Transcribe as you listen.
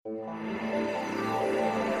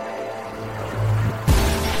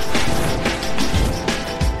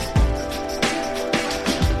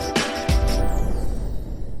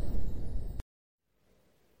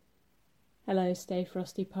Hello Stay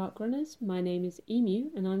Frosty Parkrunners, my name is Emu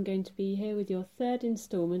and I'm going to be here with your third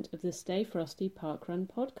instalment of the Stay Frosty Parkrun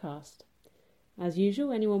podcast. As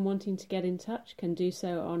usual, anyone wanting to get in touch can do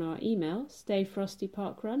so on our email,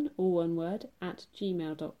 stayfrostyparkrun, all one word,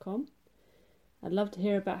 @gmail.com. I'd love to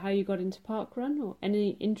hear about how you got into parkrun or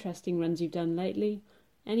any interesting runs you've done lately,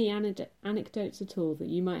 any anecdotes at all that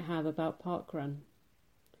you might have about parkrun.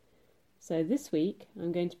 So this week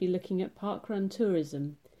I'm going to be looking at parkrun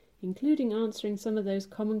tourism, including answering some of those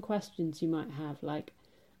common questions you might have, like,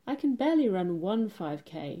 I can barely run one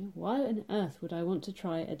 5k, why on earth would I want to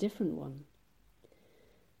try a different one?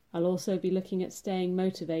 I'll also be looking at staying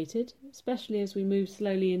motivated, especially as we move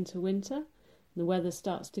slowly into winter, and the weather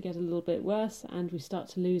starts to get a little bit worse and we start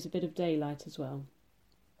to lose a bit of daylight as well.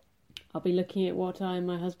 I'll be looking at what I and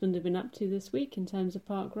my husband have been up to this week in terms of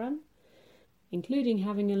parkrun, including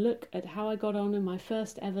having a look at how I got on in my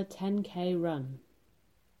first ever 10k run.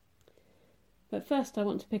 But first I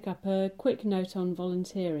want to pick up a quick note on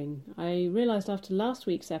volunteering. I realised after last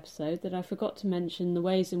week's episode that I forgot to mention the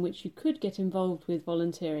ways in which you could get involved with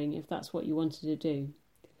volunteering if that's what you wanted to do.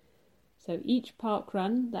 So each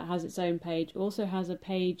parkrun that has its own page also has a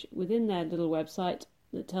page within their little website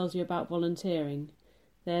that tells you about volunteering.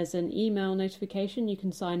 There's an email notification you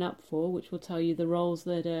can sign up for, which will tell you the roles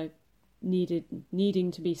that are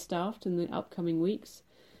needing to be staffed in the upcoming weeks.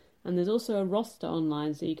 And there's also a roster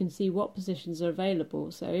online so you can see what positions are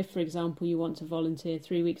available. So if, for example, you want to volunteer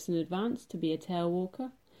 3 weeks in advance to be a tail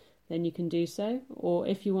walker, then you can do so. Or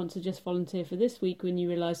if you want to just volunteer for this week when you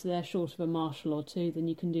realise they're short of a marshal or two, then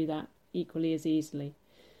you can do that equally as easily.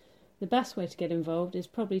 The best way to get involved is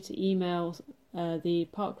probably to email the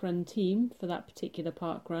parkrun team for that particular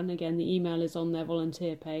parkrun. Again, the email is on their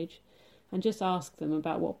volunteer page. And just ask them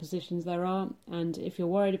about what positions there are, and if you're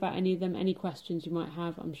worried about any of them, any questions you might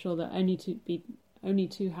have, I'm sure they're only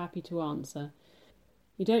too happy to answer.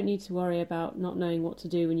 You don't need to worry about not knowing what to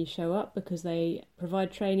do when you show up, because they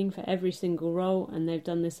provide training for every single role, and they've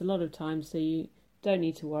done this a lot of times, so you don't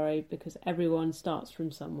need to worry because everyone starts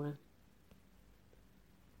from somewhere.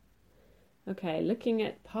 Okay, looking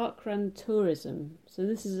at parkrun tourism. So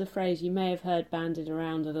this is a phrase you may have heard bandied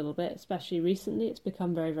around a little bit, especially recently. It's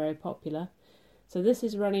become very, very popular. So this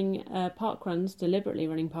is running parkruns, deliberately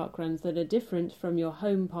running parkruns that are different from your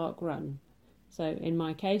home parkrun. So in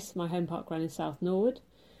my case, my home parkrun is South Norwood,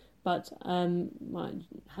 but my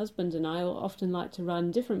husband and I will often like to run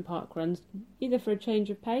different parkruns, either for a change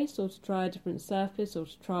of pace or to try a different surface, or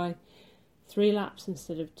to try 3 laps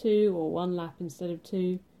instead of 2 or 1 lap instead of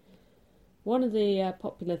 2. One of the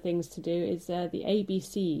popular things to do is the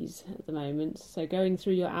ABCs at the moment, so going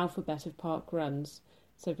through your alphabet of park runs.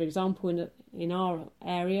 So for example, in our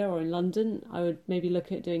area or in London, I would maybe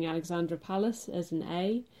look at doing Alexandra Palace as an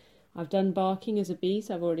A. I've done Barking as a B,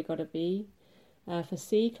 so I've already got a B. For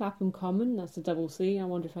C, Clapham Common, that's a double C. I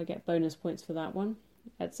wonder if I get bonus points for that one,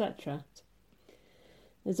 etc.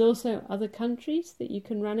 There's also other countries that you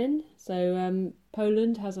can run in. So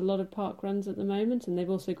Poland has a lot of park runs at the moment, and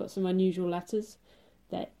they've also got some unusual letters.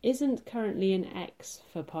 There isn't currently an X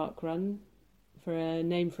for park run, for a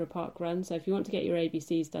name for a park run. So if you want to get your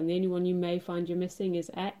ABCs done, the only one you may find you're missing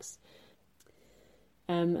is X.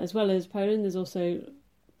 As well as Poland, there's also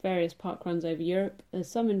various park runs over Europe.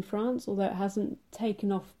 There's some in France, although it hasn't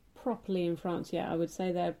taken off properly in France yet. I would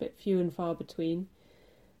say they're a bit few and far between.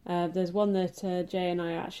 There's one that Jay and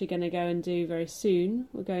I are actually going to go and do very soon.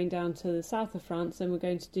 We're going down to the south of France and we're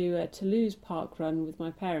going to do a Toulouse park run with my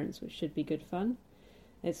parents, which should be good fun.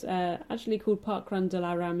 It's actually called Parkrun de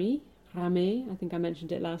la Ramée. I think I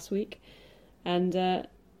mentioned it last week. And that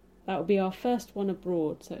will be our first one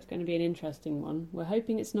abroad, so it's going to be an interesting one. We're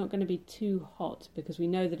hoping it's not going to be too hot because we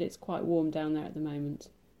know that it's quite warm down there at the moment.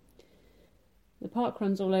 The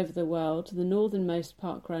parkruns all over the world. The northernmost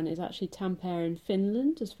parkrun is actually Tampere in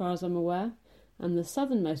Finland, as far as I'm aware, and the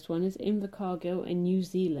southernmost one is Invercargill in New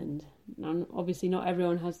Zealand. Now, obviously not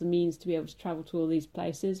everyone has the means to be able to travel to all these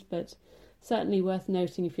places, but certainly worth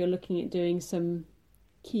noting if you're looking at doing some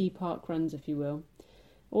key parkruns, if you will.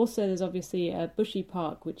 Also, there's obviously Bushy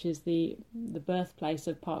Park, which is the birthplace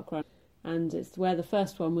of parkrun, and it's where the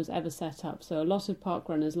first one was ever set up. So a lot of park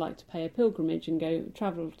runners like to pay a pilgrimage and go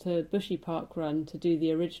travel to Bushy Park Run to do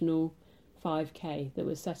the original 5k that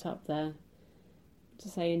was set up there, to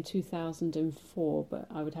say in 2004, but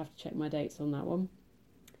I would have to check my dates on that one.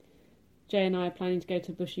 Jay and I are planning to go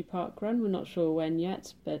to Bushy Park Run. We're not sure when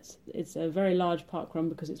yet, but it's a very large park run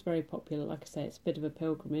because it's very popular. Like I say, it's a bit of a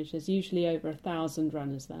pilgrimage. There's usually over 1,000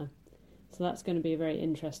 runners there. So that's going to be a very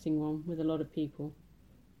interesting one with a lot of people.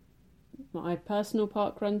 My personal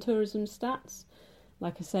parkrun tourism stats.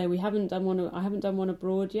 Like I say, I haven't done one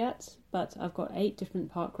abroad yet, but I've got 8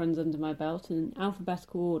 different park runs under my belt in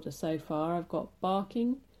alphabetical order so far. I've got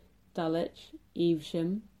Barking, Dulwich,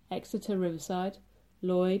 Evesham, Exeter Riverside,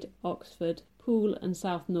 Lloyd, Oxford, Poole and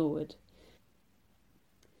South Norwood.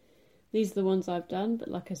 These are the ones I've done, but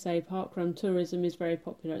like I say, parkrun tourism is very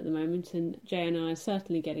popular at the moment, and Jay and I are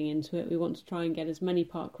certainly getting into it. We want to try and get as many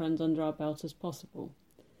parkruns under our belt as possible.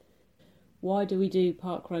 Why do we do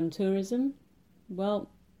parkrun tourism? Well,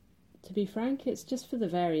 to be frank, it's just for the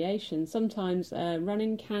variation. Sometimes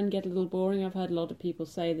running can get a little boring. I've heard a lot of people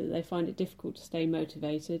say that they find it difficult to stay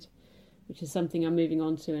motivated, which is something I'm moving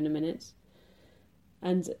on to in a minute.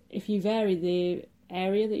 And if you vary the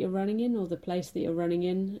area that you're running in or the place that you're running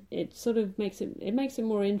in, it sort of makes it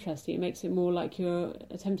more interesting. It makes it more like you're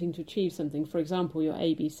attempting to achieve something. For example, your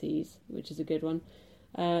ABCs, which is a good one.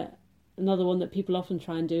 Another one that people often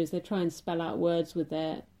try and do is they try and spell out words with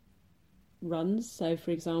their runs. So for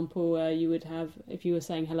example, you would have, if you were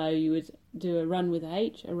saying hello, you would do a run with a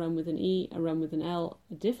H, a run with an E, a run with an L,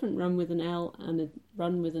 a different run with an L and a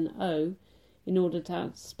run with an O in order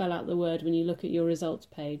to spell out the word when you look at your results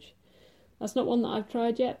page. That's not one that I've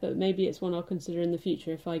tried yet, but maybe it's one I'll consider in the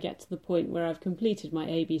future if I get to the point where I've completed my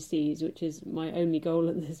ABCs, which is my only goal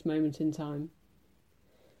at this moment in time.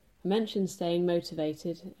 I mentioned staying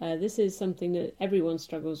motivated. This is something that everyone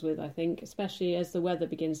struggles with, I think, especially as the weather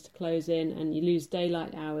begins to close in and you lose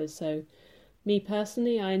daylight hours. So me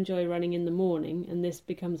personally, I enjoy running in the morning, and this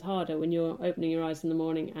becomes harder when you're opening your eyes in the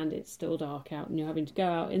morning and it's still dark out and you're having to go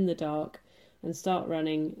out in the dark and start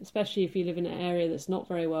running, especially if you live in an area that's not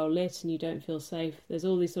very well lit and you don't feel safe. There's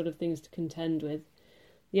all these sort of things to contend with.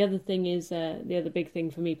 The other thing is, the other big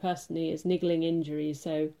thing for me personally is niggling injuries.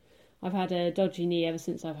 So I've had a dodgy knee ever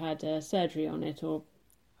since I've had surgery on it, or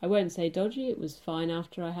I won't say dodgy, it was fine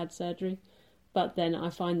after I had surgery, but then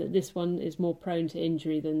I find that this one is more prone to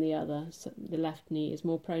injury than the other. So the left knee is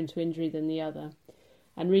more prone to injury than the other.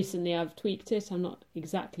 And recently I've tweaked it. I'm not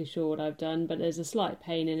exactly sure what I've done, but there's a slight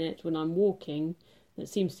pain in it when I'm walking that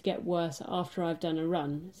seems to get worse after I've done a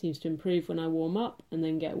run. It seems to improve when I warm up and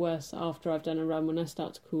then get worse after I've done a run when I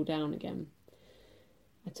start to cool down again.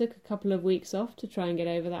 I took a couple of weeks off to try and get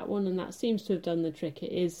over that one, and that seems to have done the trick.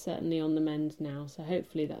 It is certainly on the mend now, so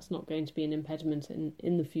hopefully that's not going to be an impediment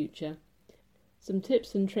in the future. Some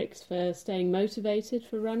tips and tricks for staying motivated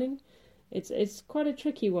for running. It's quite a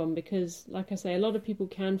tricky one because, like I say, a lot of people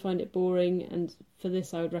can find it boring, and for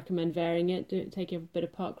this I would recommend varying it, taking a bit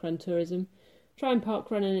of parkrun tourism. Trying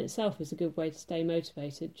parkrun in itself is a good way to stay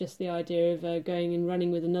motivated. Just the idea of going and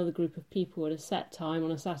running with another group of people at a set time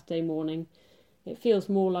on a Saturday morning, it feels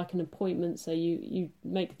more like an appointment, so you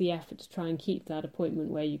make the effort to try and keep that appointment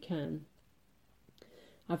where you can.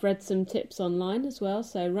 I've read some tips online as well,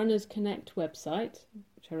 so Runners Connect website,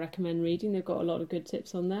 which I recommend reading. They've got a lot of good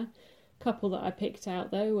tips on there. Couple that I picked out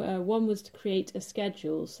though, one was to create a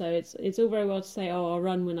schedule. So it's all very well to say, oh, I'll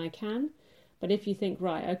run when I can, but if you think,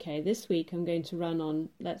 right, okay, this week I'm going to run on,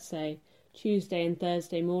 let's say, Tuesday and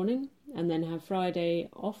Thursday morning, and then have Friday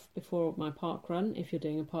off before my park run. If you're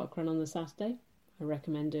doing a park run on the Saturday, I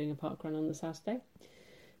recommend doing a park run on the Saturday.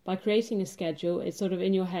 By creating a schedule, it's sort of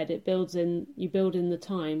in your head, you build in the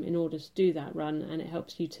time in order to do that run, and it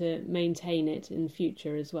helps you to maintain it in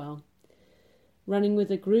future as well. Running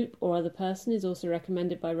with a group or other person is also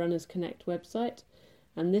recommended by Runners Connect website,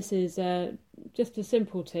 and this is just a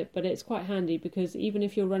simple tip, but it's quite handy because even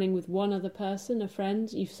if you're running with one other person, a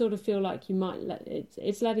friend, you sort of feel like you might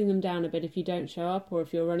it's letting them down a bit if you don't show up, or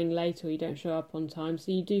if you're running late or you don't show up on time.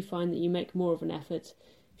 So you do find that you make more of an effort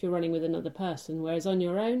if you're running with another person, whereas on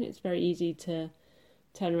your own it's very easy to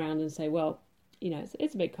turn around and say, well,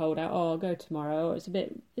 it's a bit cold out, oh, I'll go tomorrow, or it's a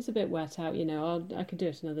bit wet out, I could do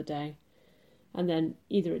it another day. And then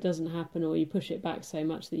either it doesn't happen or you push it back so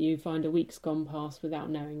much that you find a week's gone past without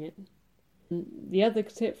knowing it. The other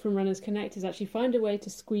tip from Runners Connect is actually find a way to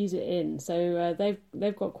squeeze it in. So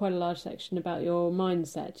they've got quite a large section about your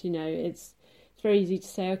mindset. It's very easy to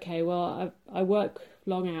say, okay, well, I work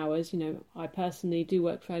long hours. I personally do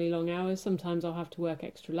work fairly long hours. Sometimes I'll have to work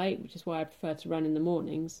extra late, which is why I prefer to run in the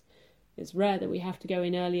mornings. It's rare that we have to go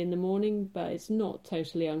in early in the morning, but it's not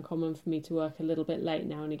totally uncommon for me to work a little bit late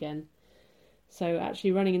now and again. So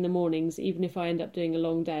actually running in the mornings, even if I end up doing a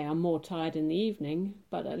long day, I'm more tired in the evening,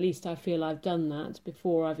 but at least I feel I've done that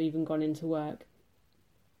before I've even gone into work.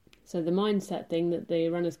 So the mindset thing that the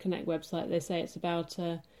Runners Connect website, they say it's about,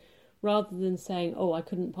 rather than saying, oh, I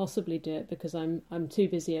couldn't possibly do it because I'm too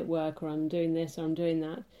busy at work, or I'm doing this or I'm doing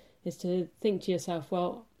that, is to think to yourself,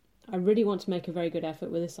 well, I really want to make a very good effort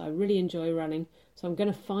with this. I really enjoy running, so I'm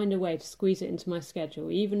going to find a way to squeeze it into my schedule,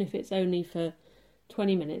 even if it's only for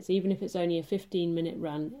 20 minutes, even if it's only a 15-minute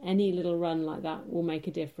run, any little run like that will make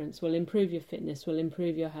a difference, will improve your fitness, will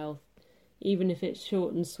improve your health, even if it's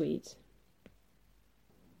short and sweet.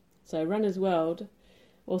 So Runner's World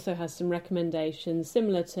also has some recommendations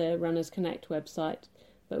similar to Runners Connect website,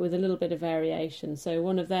 but with a little bit of variation. So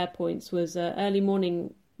one of their points was early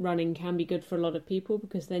morning running can be good for a lot of people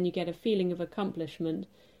because then you get a feeling of accomplishment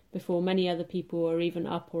before many other people are even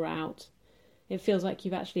up or out. It feels like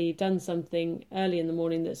you've actually done something early in the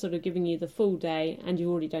morning that's sort of giving you the full day and you've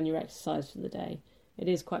already done your exercise for the day. It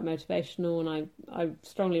is quite motivational, and I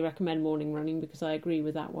strongly recommend morning running because I agree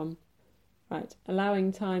with that one. Right,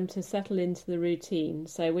 allowing time to settle into the routine.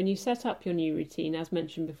 So when you set up your new routine, as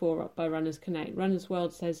mentioned before by Runners Connect, Runners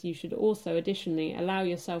World says you should also additionally allow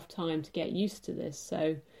yourself time to get used to this.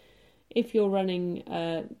 So if you're running,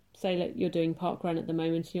 say like you're doing Parkrun at the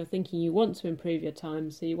moment and you're thinking you want to improve your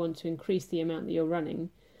time, so you want to increase the amount that you're running,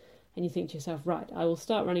 and you think to yourself, right, I will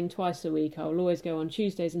start running twice a week, I will always go on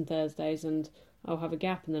Tuesdays and Thursdays, and I'll have a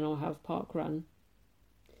gap and then I'll have Parkrun.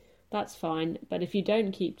 That's fine, but if you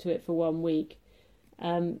don't keep to it for 1 week,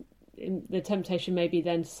 the temptation may be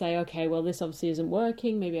then to say, okay, well, this obviously isn't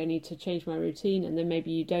working, maybe I need to change my routine, and then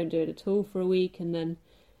maybe you don't do it at all for a week, and then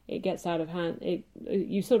it gets out of hand.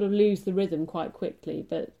 You sort of lose the rhythm quite quickly.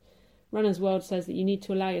 But Runner's World says that you need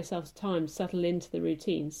to allow yourself time to settle into the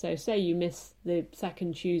routine. So say you miss the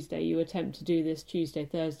second Tuesday, you attempt to do this Tuesday,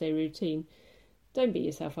 Thursday routine. Don't beat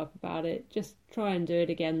yourself up about it. Just try and do it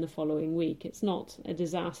again the following week. It's not a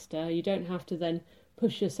disaster. You don't have to then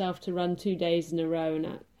push yourself to run 2 days in a row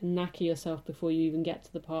and knacker yourself before you even get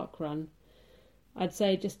to the park run. I'd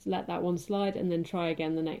say just let that one slide and then try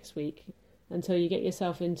again the next week until you get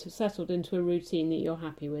yourself settled into a routine that you're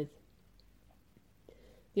happy with.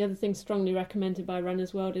 The other thing strongly recommended by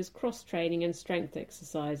Runner's World is cross-training and strength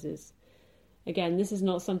exercises. Again, this is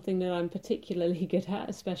not something that I'm particularly good at,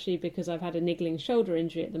 especially because I've had a niggling shoulder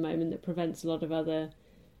injury at the moment that prevents a lot of other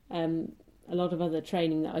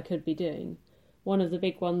training that I could be doing. One of the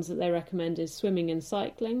big ones that they recommend is swimming and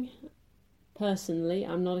cycling. Personally,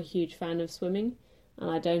 I'm not a huge fan of swimming,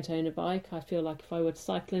 and I don't own a bike. I feel like if I were to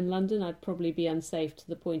cycle in London, I'd probably be unsafe to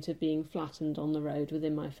the point of being flattened on the road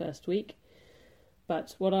within my first week.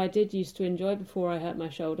 But what I did used to enjoy before I hurt my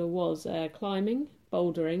shoulder was climbing,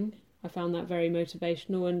 bouldering. I found that very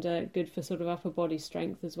motivational and good for sort of upper body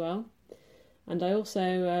strength as well. And I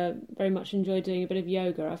also very much enjoy doing a bit of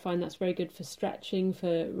yoga. I find that's very good for stretching,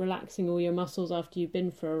 for relaxing all your muscles after you've been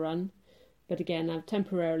for a run. But again, I've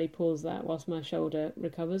temporarily paused that whilst my shoulder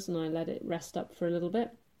recovers and I let it rest up for a little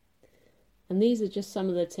bit. And these are just some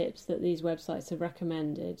of the tips that these websites have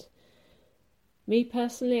recommended. Me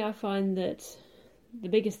personally, I find that the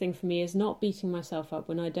biggest thing for me is not beating myself up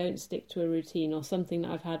when I don't stick to a routine or something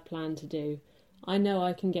that I've had planned to do. I know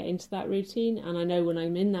I can get into that routine, and I know when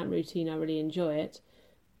I'm in that routine I really enjoy it,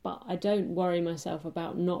 but I don't worry myself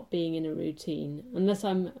about not being in a routine unless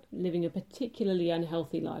I'm living a particularly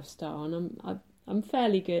unhealthy lifestyle, and I'm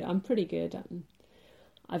fairly good. I'm pretty good.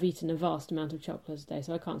 I've eaten a vast amount of chocolate a day,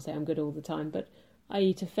 so I can't say I'm good all the time, but I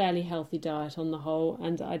eat a fairly healthy diet on the whole,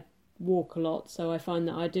 and I walk a lot, so I find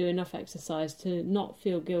that I do enough exercise to not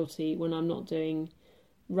feel guilty when I'm not doing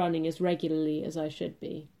running as regularly as I should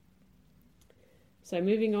be. So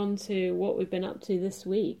moving on to what we've been up to this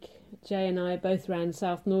week. Jay and I both ran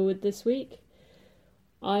South Norwood this week.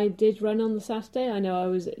 I did run on the Saturday. I know I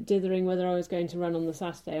was dithering whether I was going to run on the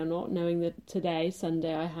Saturday or not, knowing that today,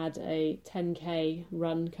 Sunday, I had a 10k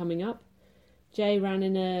run coming up. Jay ran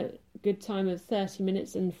in a good time of 30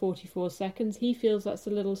 minutes and 44 seconds. He feels that's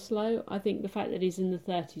a little slow. I think the fact that he's in the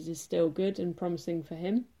 30s is still good and promising for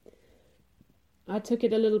him. I took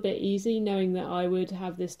it a little bit easy, knowing that I would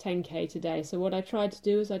have this 10k today. So what I tried to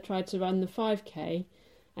do is I tried to run the 5k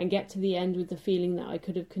and get to the end with the feeling that I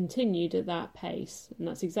could have continued at that pace. And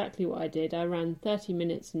that's exactly what I did. I ran 30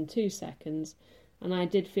 minutes and 2 seconds, and I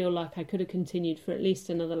did feel like I could have continued for at least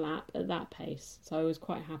another lap at that pace. So I was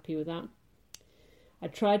quite happy with that. I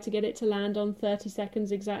tried to get it to land on 30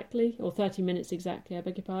 seconds exactly, or 30 minutes exactly, I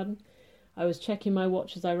beg your pardon. I was checking my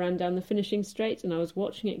watch as I ran down the finishing straight, and I was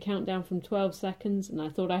watching it count down from 12 seconds, and I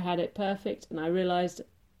thought I had it perfect, and I realised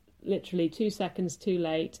literally 2 seconds too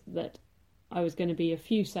late that I was going to be a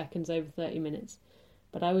few seconds over 30 minutes.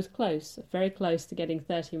 But I was close, very close to getting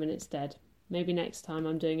 30 minutes dead. Maybe next time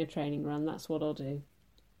I'm doing a training run, that's what I'll do.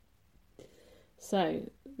 So,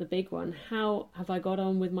 the big one, how have I got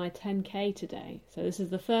on with my 10k today? So this is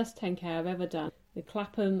the first 10k I've ever done. The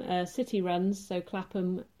Clapham City runs, so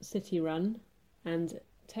Clapham City Run, and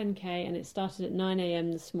 10k, and it started at 9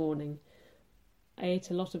 a.m. this morning. I ate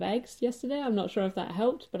a lot of eggs yesterday. I'm not sure if that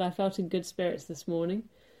helped, but I felt in good spirits this morning.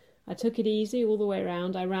 I took it easy all the way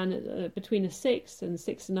around. I ran at between a 6 and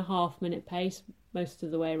 6.5 minute pace most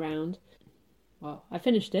of the way around. Well, I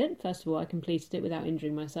finished it. First of all, I completed it without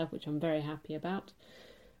injuring myself, which I'm very happy about.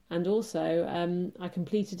 And also, I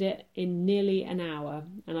completed it in nearly an hour.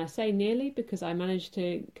 And I say nearly because I managed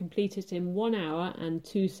to complete it in 1 hour and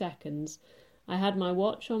 2 seconds. I had my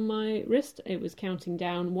watch on my wrist. It was counting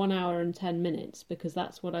down 1 hour and 10 minutes because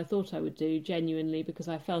that's what I thought I would do, genuinely, because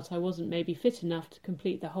I felt I wasn't maybe fit enough to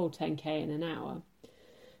complete the whole 10k in an hour.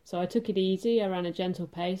 So I took it easy. I ran a gentle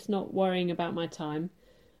pace, not worrying about my time.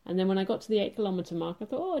 And then when I got to the 8 kilometre mark, I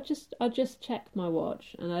thought, I'll just check my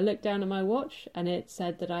watch. And I looked down at my watch and it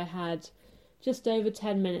said that I had just over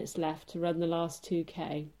 10 minutes left to run the last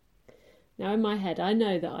 2k. Now in my head, I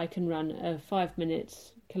know that I can run a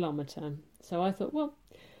 5-minute kilometre. So I thought, well,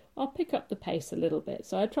 I'll pick up the pace a little bit.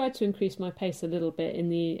 So I tried to increase my pace a little bit in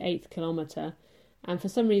the 8th kilometre. And for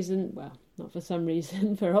some reason, well, not for some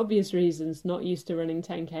reason, for obvious reasons, not used to running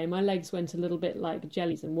 10k, my legs went a little bit like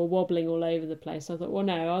jellies and were wobbling all over the place. I thought, well,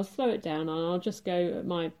 no, I'll slow it down and I'll just go at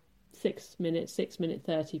my 6 minute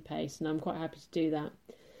 30 pace, and I'm quite happy to do that.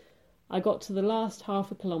 I got to the last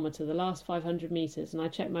half a kilometre, the last 500 metres, and I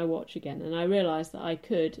checked my watch again, and I realised that I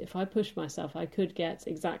could, if I pushed myself, I could get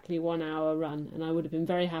exactly 1 hour run, and I would have been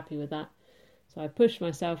very happy with that. So I pushed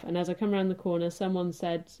myself, and as I come around the corner, someone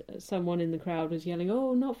in the crowd was yelling,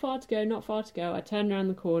 "Oh, not far to go, not far to go." I turned around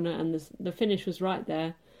the corner, and the finish was right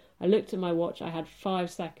there. I looked at my watch, I had 5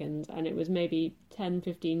 seconds, and it was maybe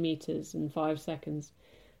 10-15 metres in 5 seconds.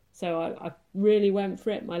 So I really went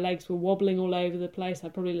for it. My legs were wobbling all over the place. I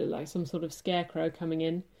probably looked like some sort of scarecrow coming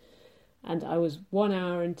in. And I was 1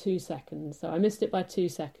 hour and 2 seconds. So I missed it by 2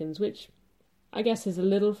 seconds, which I guess is a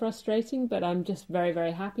little frustrating, but I'm just very,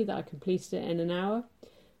 very happy that I completed it in an hour.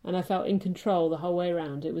 And I felt in control the whole way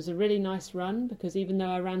around. It was a really nice run because even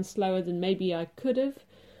though I ran slower than maybe I could have,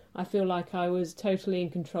 I feel like I was totally in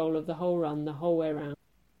control of the whole run, the whole way around.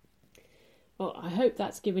 Well, I hope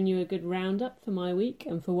that's given you a good roundup for my week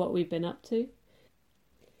and for what we've been up to.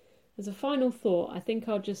 As a final thought, I think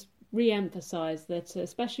I'll just re-emphasise that,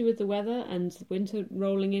 especially with the weather and winter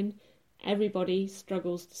rolling in, everybody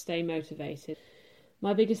struggles to stay motivated.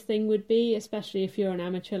 My biggest thing would be, especially if you're an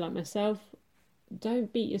amateur like myself,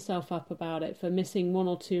 don't beat yourself up about it for missing 1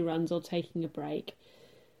 or 2 runs or taking a break.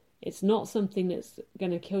 It's not something that's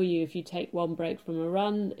going to kill you if you take one break from a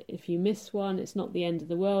run. If you miss one, it's not the end of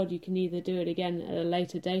the world. You can either do it again at a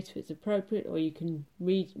later date if it's appropriate, or you can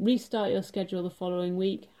restart your schedule the following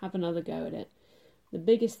week, have another go at it. The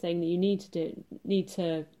biggest thing that you need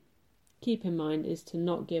to keep in mind is to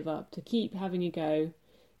not give up, to keep having a go,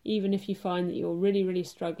 even if you find that you're really, really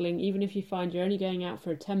struggling, even if you find you're only going out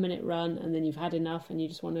for a 10-minute run and then you've had enough and you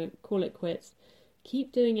just want to call it quits.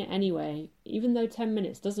 Keep doing it anyway. Even though 10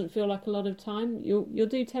 minutes doesn't feel like a lot of time, you'll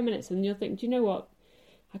do 10 minutes and you'll think, do you know what?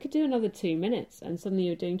 I could do another 2 minutes, and suddenly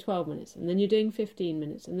you're doing 12 minutes, and then you're doing 15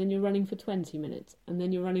 minutes, and then you're running for 20 minutes, and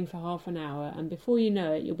then you're running for half an hour, and before you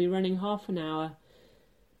know it, you'll be running half an hour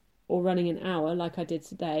or running an hour like I did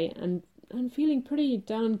today, and feeling pretty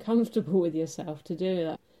darn comfortable with yourself to do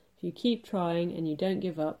that. If you keep trying and you don't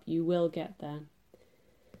give up, you will get there.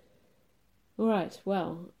 Alright,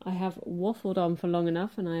 well, I have waffled on for long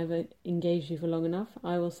enough and I have engaged you for long enough.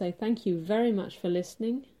 I will say thank you very much for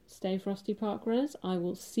listening. Stay frosty, parkrunners. I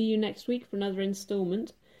will see you next week for another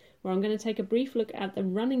instalment where I'm going to take a brief look at the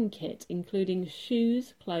running kit, including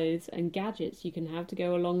shoes, clothes and gadgets you can have to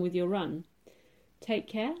go along with your run. Take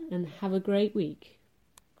care and have a great week.